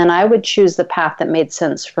 and then I would choose the path that made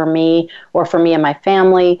sense for me or for me and my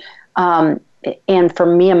family, and for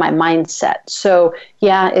me and my mindset. So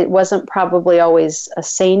yeah, it wasn't probably always a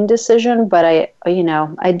sane decision, but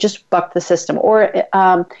I just bucked the system, or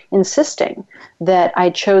insisting that I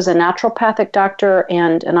chose a naturopathic doctor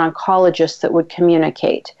and an oncologist that would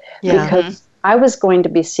communicate, because I was going to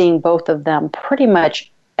be seeing both of them pretty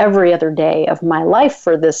much every other day of my life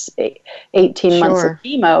for this 18 months of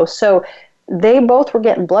chemo. So they both were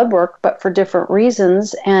getting blood work, but for different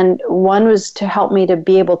reasons. And one was to help me to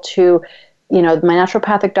be able to, my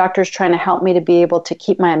naturopathic doctor is trying to help me to be able to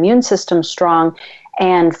keep my immune system strong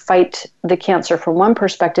and fight the cancer from one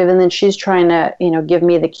perspective. And then she's trying to, give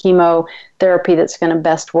me the chemotherapy that's going to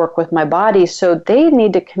best work with my body. So they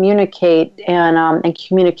need to communicate and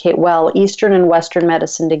communicate well, Eastern and Western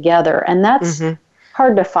medicine together. And that's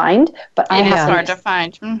hard to find, but it is hard to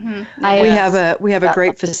find. We have a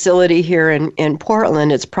great facility here in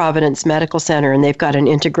Portland. It's Providence Medical Center, and they've got an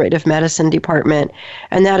integrative medicine department,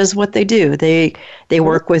 and that is what they do. They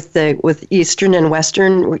work with Eastern and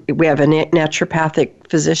Western. We have a naturopathic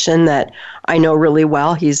physician that I know really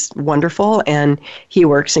well. He's wonderful, and he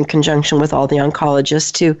works in conjunction with all the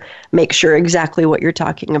oncologists to make sure exactly what you're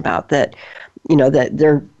talking about, that that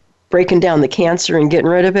they're breaking down the cancer and getting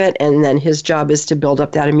rid of it, and then his job is to build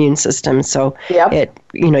up that immune system so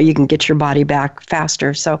you can get your body back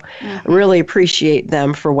faster. So really appreciate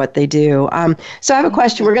them for what they do. So I have a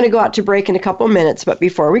question. We're going to go out to break in a couple of minutes, but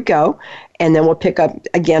before we go, and then we'll pick up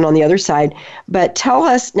again on the other side. But tell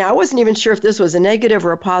us, now I wasn't even sure if this was a negative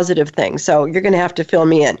or a positive thing, so you're going to have to fill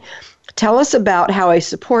me in. Tell us about how a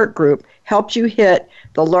support group helped you hit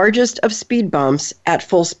the largest of speed bumps at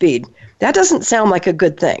full speed. That doesn't sound like a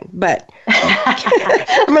good thing, but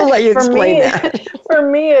I'm going to let you explain that. For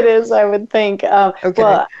me, it is, I would think. Okay.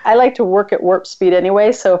 Well, I like to work at warp speed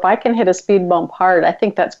anyway, so if I can hit a speed bump hard, I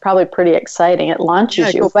think that's probably pretty exciting. It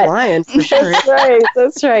launches you. Go flying, for sure.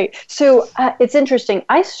 That's right. So it's interesting.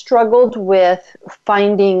 I struggled with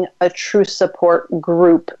finding a true support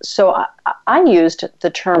group. So I used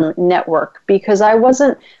the term network because I'm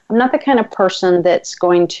not the kind of person that's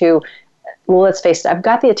going to, well, let's face it, I've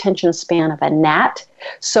got the attention span of a gnat.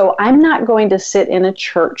 So I'm not going to sit in a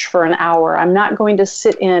church for an hour. I'm not going to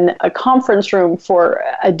sit in a conference room for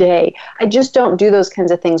a day. I just don't do those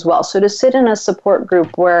kinds of things well. So to sit in a support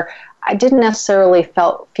group where I didn't necessarily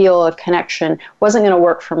feel a connection wasn't going to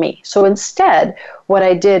work for me. So instead, what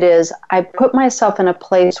I did is I put myself in a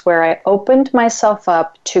place where I opened myself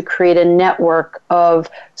up to create a network of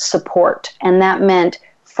support. And that meant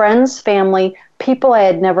friends, family, people I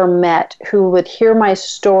had never met who would hear my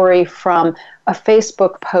story from a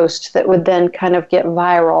Facebook post that would then kind of get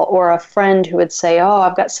viral, or a friend who would say, oh,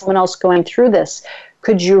 I've got someone else going through this.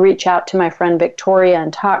 Could you reach out to my friend Victoria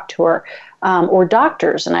and talk to her? Or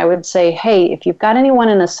doctors. And I would say, hey, if you've got anyone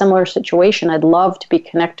in a similar situation, I'd love to be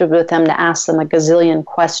connected with them to ask them a gazillion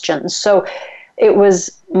questions. So it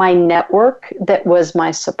was my network that was my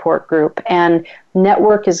support group. And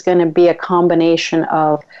network is going to be a combination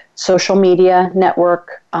of social media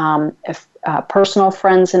network, personal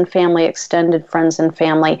friends and family, extended friends and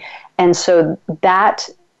family. And so that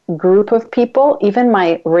group of people, even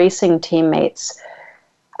my racing teammates,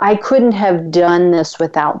 I couldn't have done this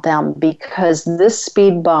without them, because this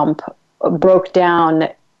speed bump broke down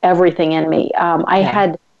everything in me.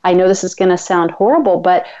 I know this is going to sound horrible,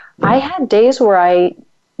 but I had days where I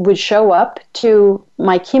would show up to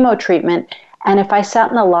my chemo treatment, and if I sat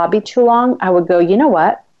in the lobby too long, I would go, you know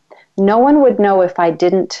what? No one would know if I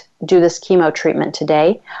didn't do this chemo treatment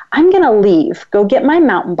today. I'm going to leave, go get my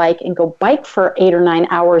mountain bike and go bike for 8 or 9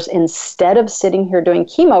 hours instead of sitting here doing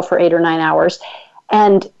chemo for 8 or 9 hours.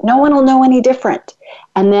 and no one will know any different.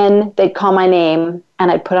 And then they'd call my name,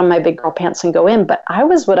 and I'd put on my big girl pants and go in. But I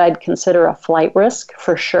was what I'd consider a flight risk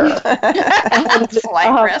for sure.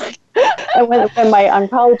 Flight risk. And when my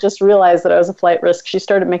oncologist realized that I was a flight risk, she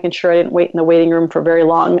started making sure I didn't wait in the waiting room for very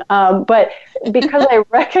long. But because I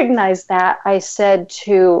recognized that, I said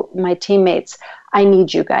to my teammates, I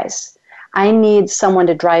need you guys. I need someone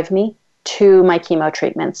to drive me to my chemo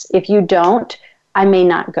treatments. If you don't, I may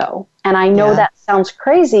not go. And I know that sounds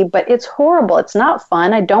crazy, but it's horrible. It's not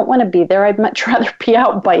fun. I don't want to be there. I'd much rather be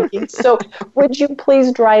out biking. So would you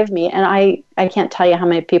please drive me? And I can't tell you how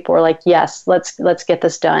many people were like, yes, let's get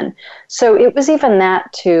this done. So it was even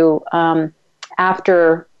that too.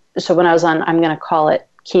 So when I was on, I'm going to call it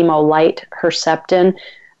chemo light, Herceptin,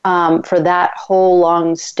 for that whole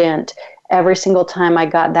long stint, every single time I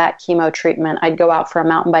got that chemo treatment, I'd go out for a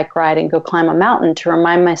mountain bike ride and go climb a mountain to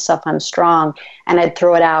remind myself I'm strong, and I'd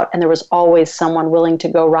throw it out, and there was always someone willing to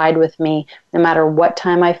go ride with me. No matter what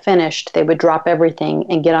time I finished, they would drop everything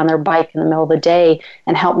and get on their bike in the middle of the day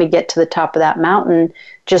and help me get to the top of that mountain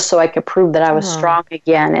just so I could prove that I was strong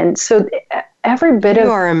again. And so every bit of...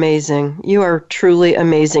 You are amazing. You are truly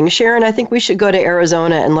amazing. Sharon, I think we should go to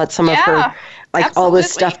Arizona and let some of her... all this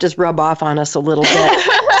stuff just rub off on us a little bit.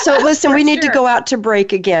 So listen, we need to go out to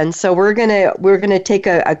break again. So we're gonna take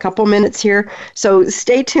a couple minutes here. So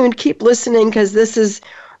stay tuned, keep listening, because this is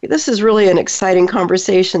really an exciting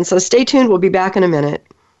conversation. So stay tuned. We'll be back in a minute.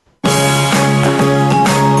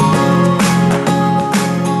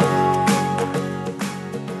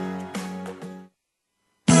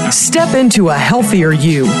 Step into a healthier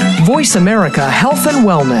you. Voice America Health and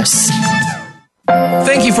Wellness.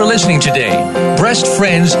 Thank you for listening today. Breast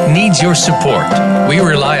Friends needs your support. We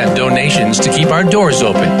rely on donations to keep our doors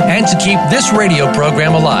open and to keep this radio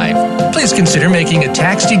program alive. Please consider making a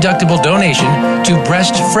tax-deductible donation to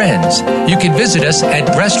Breast Friends. You can visit us at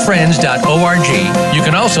breastfriends.org. You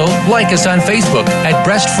can also like us on Facebook at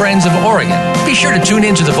Breast Friends of Oregon. Be sure to tune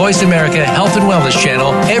in to the Voice America Health and Wellness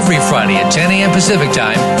channel every Friday at 10 a.m. Pacific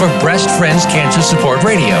Time for Breast Friends Cancer Support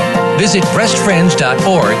Radio. Visit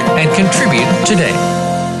breastfriends.org and contribute today.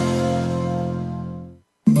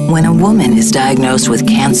 When a woman is diagnosed with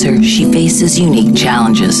cancer, she faces unique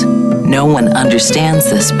challenges. No one understands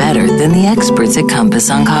this better than the experts at Compass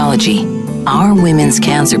Oncology. Our women's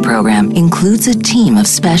cancer program includes a team of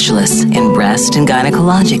specialists in breast and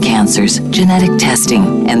gynecologic cancers, genetic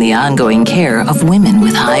testing, and the ongoing care of women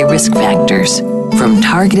with high risk factors. From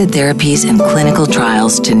targeted therapies and clinical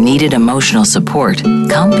trials to needed emotional support,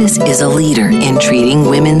 Compass is a leader in treating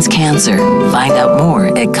women's cancer. Find out more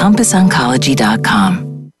at CompassOncology.com.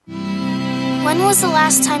 When was the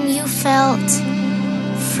last time you felt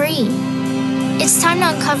free? It's time to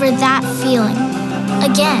uncover that feeling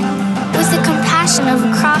again with the compassion of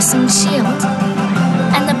a cross and shield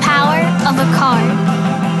and the power of a card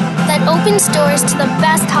that opens doors to the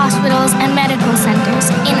best hospitals and medical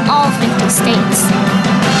centers in all 50 states,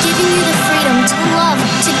 giving you the freedom to love,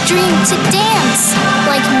 to dream, to dance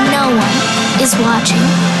like no one is watching.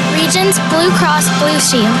 Regions Blue Cross Blue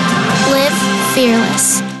Shield. Live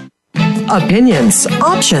fearless. Opinions,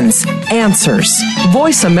 options, answers.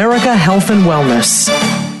 Voice America Health and Wellness.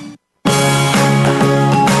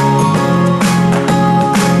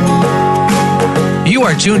 You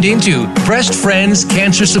are tuned into Breast Friends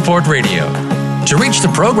Cancer Support Radio. To reach the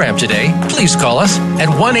program today, please call us at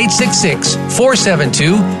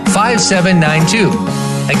 1-866-472-5792.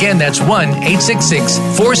 Again, that's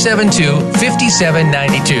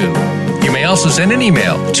 1-866-472-5792. You may also send an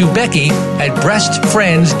email to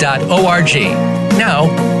Becky@breastfriends.org. Now,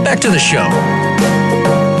 back to the show.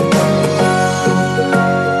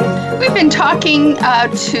 We've been talking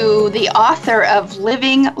to the author of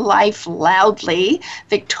Living Life Loudly,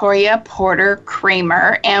 Victoria Porter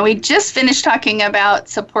Kramer, and we just finished talking about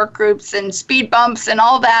support groups and speed bumps and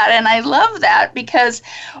all that, and I love that because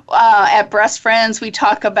at Breast Friends we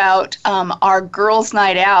talk about our girls'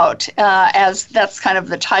 night out, as that's kind of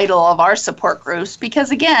the title of our support groups,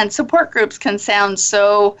 because again, support groups can sound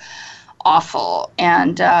so awful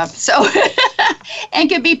and so and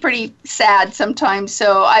can be pretty sad sometimes.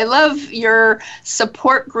 So I love your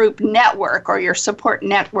support group network, or your support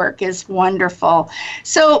network is wonderful.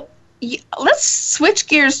 So let's switch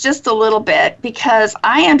gears just a little bit, because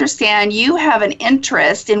I understand you have an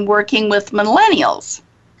interest in working with millennials.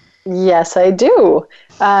 Yes, I do.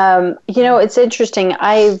 It's interesting.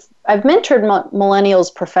 I've mentored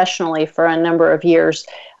millennials professionally for a number of years,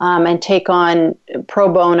 and take on pro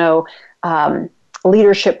bono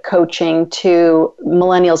leadership coaching to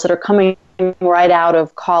millennials that are coming right out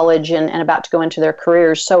of college and about to go into their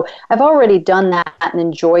careers. So I've already done that and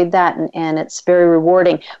enjoyed that, and it's very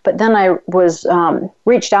rewarding. But then I was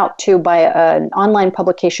reached out to by an online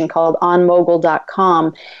publication called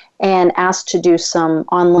onmogul.com and asked to do some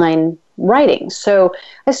online writing. So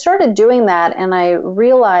I started doing that, and I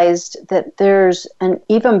realized that there's an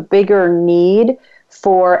even bigger need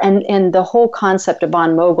for, and the whole concept of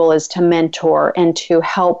On Mogul is to mentor and to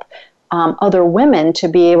help other women to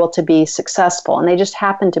be able to be successful. And they just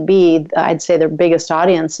happen to be, I'd say their biggest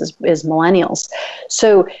audience is millennials.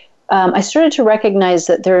 So I started to recognize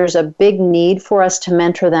that there's a big need for us to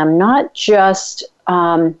mentor them, not just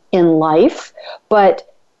in life, but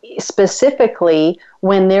specifically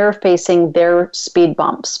when they're facing their speed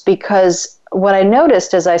bumps. Because what I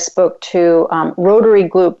noticed as I spoke to Rotary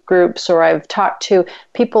groups, or I've talked to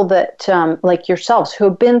people that, like yourselves, who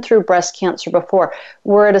have been through breast cancer before,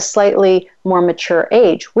 we're at a slightly more mature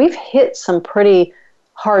age. We've hit some pretty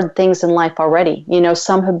hard things in life already. You know,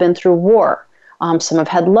 some have been through war. Some have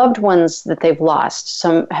had loved ones that they've lost.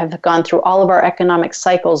 Some have gone through all of our economic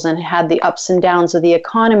cycles and had the ups and downs of the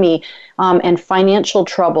economy and financial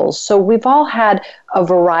troubles. So we've all had a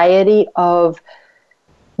variety of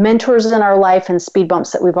mentors in our life and speed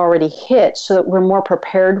bumps that we've already hit, so that we're more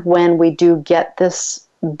prepared when we do get this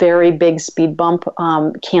very big speed bump,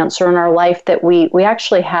 cancer in our life, that we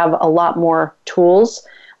actually have a lot more tools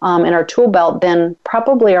in our tool belt than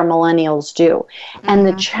probably our millennials do. Mm-hmm. And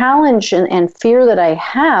the challenge and fear that I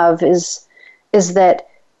have is that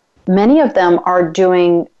many of them are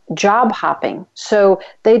doing job hopping. So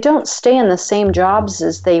they don't stay in the same jobs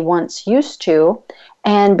as they once used to.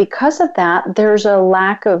 And because of that, there's a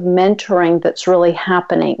lack of mentoring that's really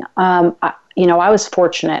happening. I was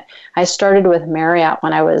fortunate. I started with Marriott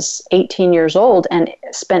when I was 18 years old and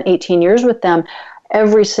spent 18 years with them.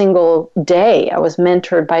 Every single day I was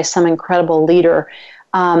mentored by some incredible leader,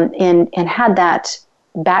 and had that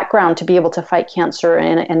background to be able to fight cancer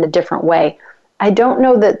in a different way. I don't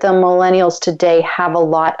know that the millennials today have a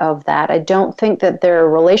lot of that. I don't think that their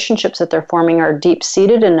relationships that they're forming are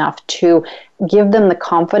deep-seated enough to give them the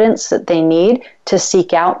confidence that they need to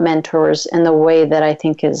seek out mentors in the way that I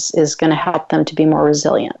think is going to help them to be more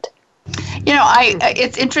resilient. You know,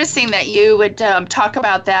 it's interesting that you would talk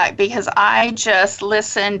about that, because I just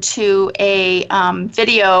listened to a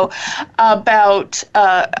video about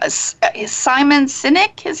Simon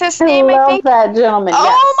Sinek, is his name, I think? I love that gentleman, yes.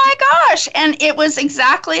 Oh my gosh. And it was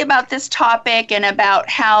exactly about this topic, and about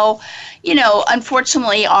how, you know,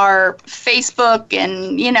 unfortunately our Facebook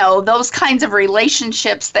and, you know, those kinds of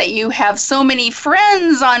relationships that you have so many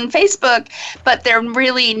friends on Facebook, but they're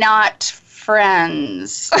really not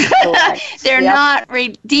friends. They're not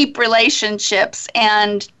deep relationships,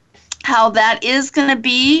 and how that is going to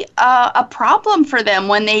be a problem for them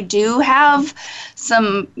when they do have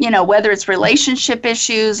some, you know, whether it's relationship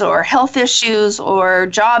issues or health issues or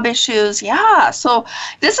job issues. Yeah. So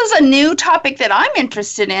this is a new topic that I'm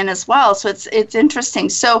interested in as well. So it's interesting.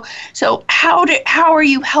 So how are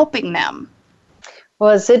you helping them?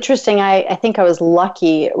 Well, it's interesting. I think I was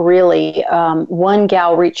lucky, really. One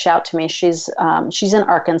gal reached out to me. She's in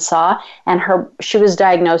Arkansas, and she was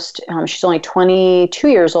diagnosed. She's only 22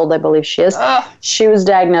 years old, I believe she is. She was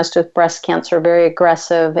diagnosed with breast cancer, very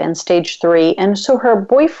aggressive, and stage 3. And so her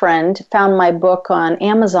boyfriend found my book on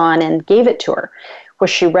Amazon and gave it to her. Well,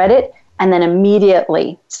 she read it and then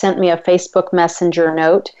immediately sent me a Facebook Messenger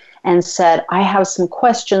note and said, I have some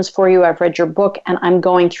questions for you. I've read your book and I'm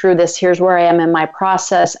going through this. Here's where I am in my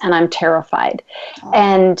process, and I'm terrified. Oh.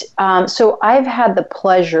 And so I've had the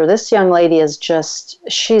pleasure. This young lady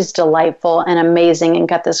she's delightful and amazing and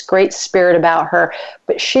got this great spirit about her,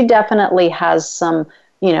 but she definitely has some,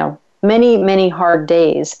 you know, many, many hard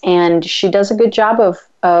days. And she does a good job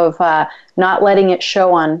of not letting it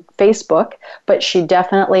show on Facebook, but she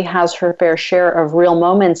definitely has her fair share of real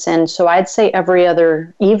moments. And so I'd say every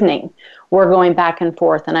other evening we're going back and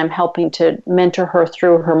forth, and I'm helping to mentor her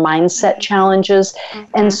through her mindset challenges.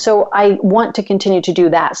 Mm-hmm. And so I want to continue to do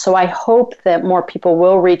that. So I hope that more people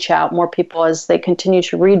will reach out, more people, as they continue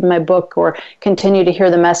to read my book or continue to hear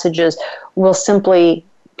the messages, will simply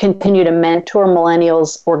continue to mentor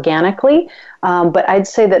millennials organically. But I'd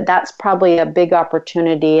say that that's probably a big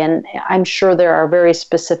opportunity. And I'm sure there are very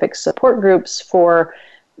specific support groups for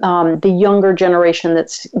the younger generation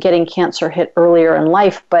that's getting cancer hit earlier in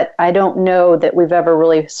life. But I don't know that we've ever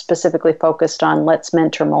really specifically focused on let's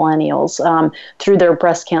mentor millennials through their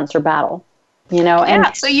breast cancer battle. You know, yeah.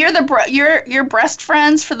 And so you're breast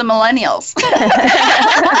friends for the millennials.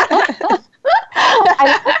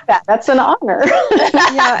 I like that. That's an honor.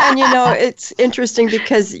 Yeah, and it's interesting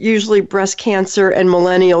because usually breast cancer and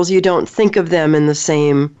millennials, you don't think of them in the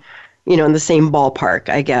same, in the same ballpark,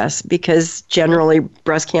 I guess, because generally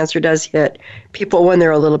breast cancer does hit people when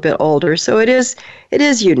they're a little bit older. So it is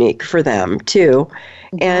unique for them too.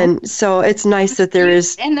 And so it's nice that there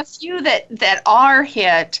is. And the few that are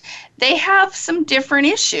hit, they have some different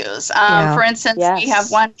issues. For instance, we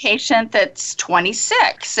have one patient that's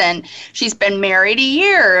 26 and she's been married a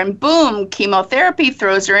year and boom, chemotherapy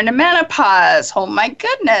throws her into menopause. Oh my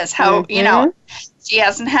goodness. How, she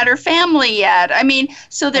hasn't had her family yet. I mean,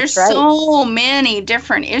 so there's so many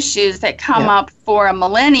different issues that come up for a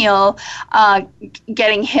millennial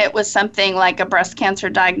getting hit with something like a breast cancer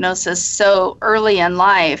diagnosis so early in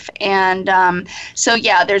life. And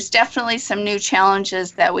there's definitely some new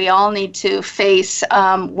challenges that we all need to face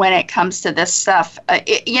when it comes to this stuff.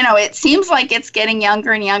 It seems like it's getting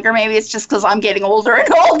younger and younger. Maybe it's just because I'm getting older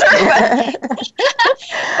and older.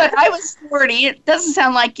 But I was 40. It doesn't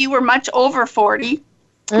sound like you were much over 40.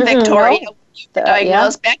 Victoria, no.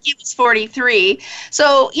 Diagnosed. Becky was 43.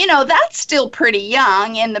 So, that's still pretty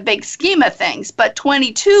young in the big scheme of things. But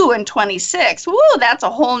 22 and 26, that's a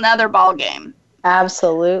whole nother ballgame.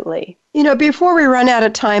 Absolutely. Before we run out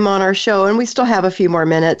of time on our show, and we still have a few more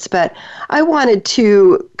minutes, but I wanted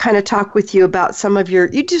to kind of talk with you about some of you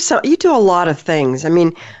do a lot of things. I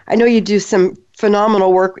mean, I know you do some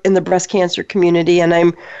phenomenal work in the breast cancer community, and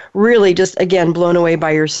I'm really just, again, blown away by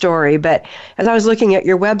your story. But as I was looking at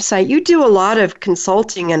your website, you do a lot of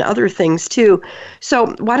consulting and other things too.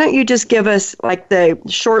 So why don't you just give us like the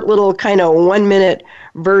short little kind of 1-minute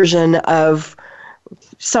version of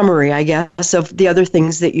summary, I guess, of the other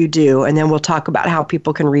things that you do, and then we'll talk about how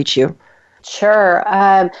people can reach you. Sure.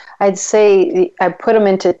 I'd say I put them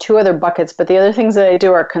into two other buckets, but the other things that I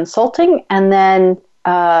do are consulting and then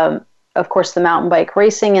of course, the mountain bike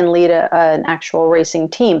racing and lead an actual racing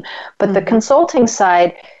team. But the consulting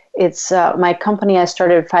side, it's my company I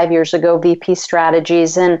started 5 years ago, VP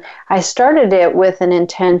Strategies, and I started it with an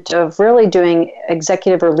intent of really doing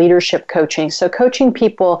executive or leadership coaching. So coaching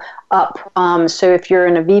people up. So if you're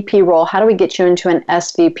in a VP role, how do we get you into an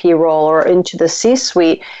SVP role or into the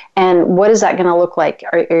C-suite? And what is that going to look like?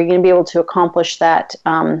 Are you going to be able to accomplish that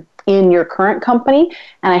in your current company?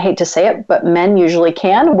 And I hate to say it, but men usually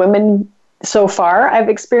can. Women, so far, I've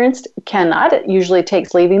experienced, cannot. It usually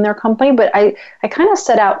takes leaving their company. But I kind of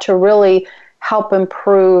set out to really help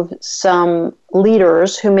improve some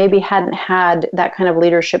leaders who maybe hadn't had that kind of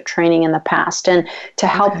leadership training in the past and to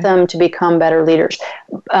help them to become better leaders.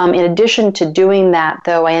 In addition to doing that,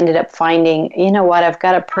 though, I ended up finding, I've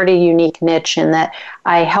got a pretty unique niche in that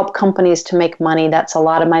I help companies to make money. That's a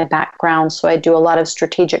lot of my background. So I do a lot of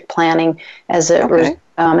strategic planning as it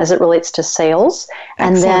relates to sales.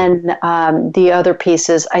 Excellent. And then the other piece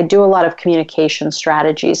is I do a lot of communication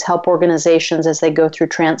strategies, help organizations as they go through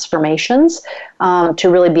transformations to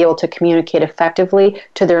really be able to communicate effectively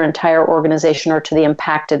to their entire organization or to the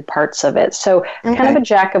impacted parts of it. So kind of a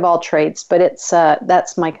jack of all trades, but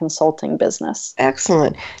that's my consulting business.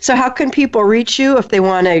 Excellent. So how can people reach you if they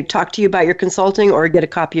want to talk to you about your consulting or get a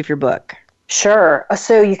copy of your book? Sure.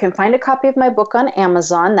 So you can find a copy of my book on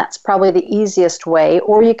Amazon. That's probably the easiest way.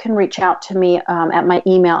 Or you can reach out to me at my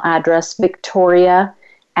email address,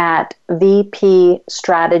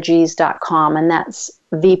 victoria@vpstrategies.com. And that's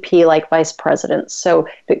VP like vice president. So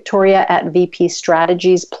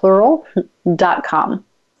victoria@vpstrategies.com.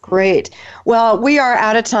 Great. Well, we are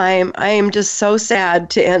out of time. I am just so sad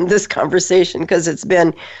to end this conversation because it's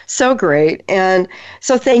been so great. And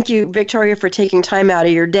so thank you, Victoria, for taking time out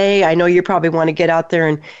of your day. I know you probably want to get out there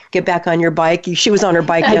and get back on your bike. She was on her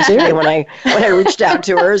bike yesterday when I reached out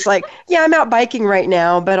to her. It's like, yeah, I'm out biking right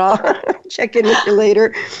now, but I'll check in with you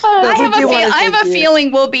later. I have a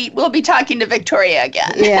feeling we'll be talking to Victoria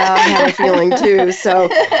again. Yeah, I have a feeling too. So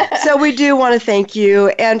we do want to thank you.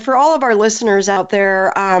 And for all of our listeners out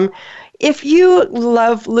there, if you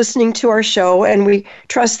love listening to our show, and we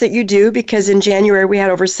trust that you do, because in January we had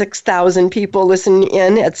over 6,000 people listen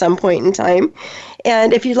in at some point in time.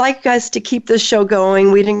 And if you'd like us to keep this show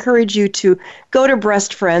going, we'd encourage you to go to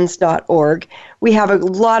breastfriends.org. We have a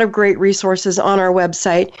lot of great resources on our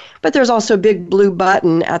website, but there's also a big blue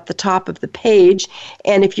button at the top of the page.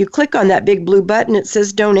 And if you click on that big blue button, it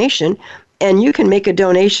says donation. And you can make a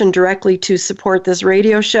donation directly to support this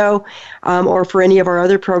radio show or for any of our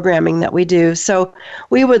other programming that we do. So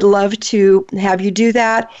we would love to have you do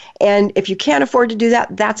that. And if you can't afford to do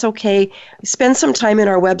that, that's okay. Spend some time in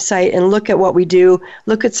our website and look at what we do.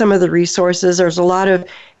 Look at some of the resources. There's a lot of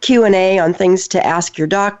Q&A on things to ask your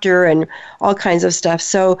doctor and all kinds of stuff.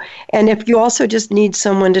 So, and if you also just need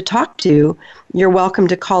someone to talk to, you're welcome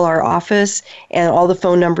to call our office, and all the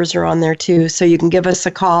phone numbers are on there too. So you can give us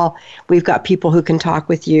a call. We've got people who can talk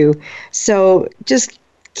with you. So just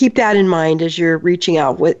keep that in mind as you're reaching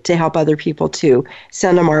out to help other people too.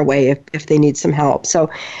 Send them our way if they need some help. So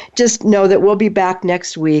just know that we'll be back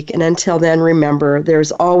next week. And until then, remember,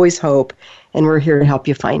 there's always hope, and we're here to help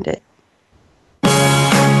you find it.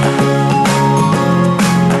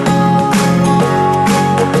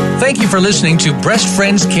 Thank you for listening to Breast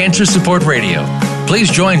Friends Cancer Support Radio. Please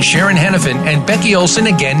join Sharon Henifin and Becky Olson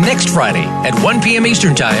again next Friday at 1 p.m.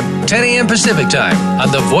 Eastern Time, 10 a.m. Pacific Time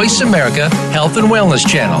on the Voice America Health and Wellness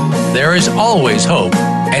Channel. There is always hope,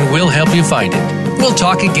 and we'll help you find it. We'll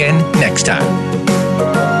talk again next time.